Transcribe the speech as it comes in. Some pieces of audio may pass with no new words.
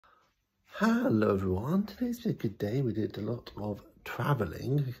Hello everyone, today's been a good day. We did a lot of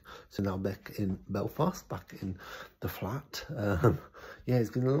travelling, so now back in Belfast, back in the flat. Yeah, it's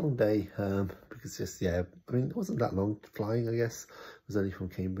been a long day because I mean, it wasn't that long flying, I guess. It was only from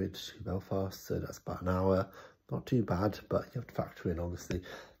Cambridge to Belfast, so that's about an hour. Not too bad, but you have to factor in, obviously,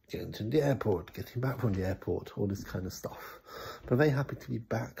 getting to the airport, getting back from the airport, all this kind of stuff. But I'm very happy to be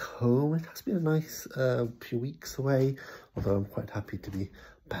back home. It has been a nice few weeks away, although I'm quite happy to be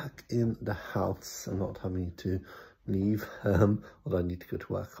back in the house and not having to leave, although I need to go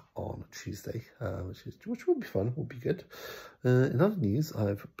to work on Tuesday, which will be fun, will be good. In other news,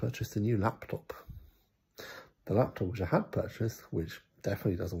 I've purchased a new laptop. The laptop which I had purchased, which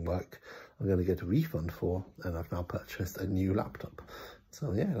definitely doesn't work, I'm going to get a refund for, and I've now purchased a new laptop.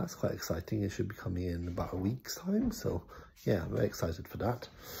 So yeah, that's quite exciting. It should be coming in about a week's time, so yeah, I'm very excited for that.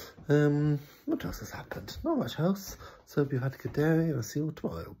 What else has happened? Not much else. So hope you've had a good day, and I'll see you all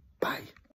tomorrow. Bye.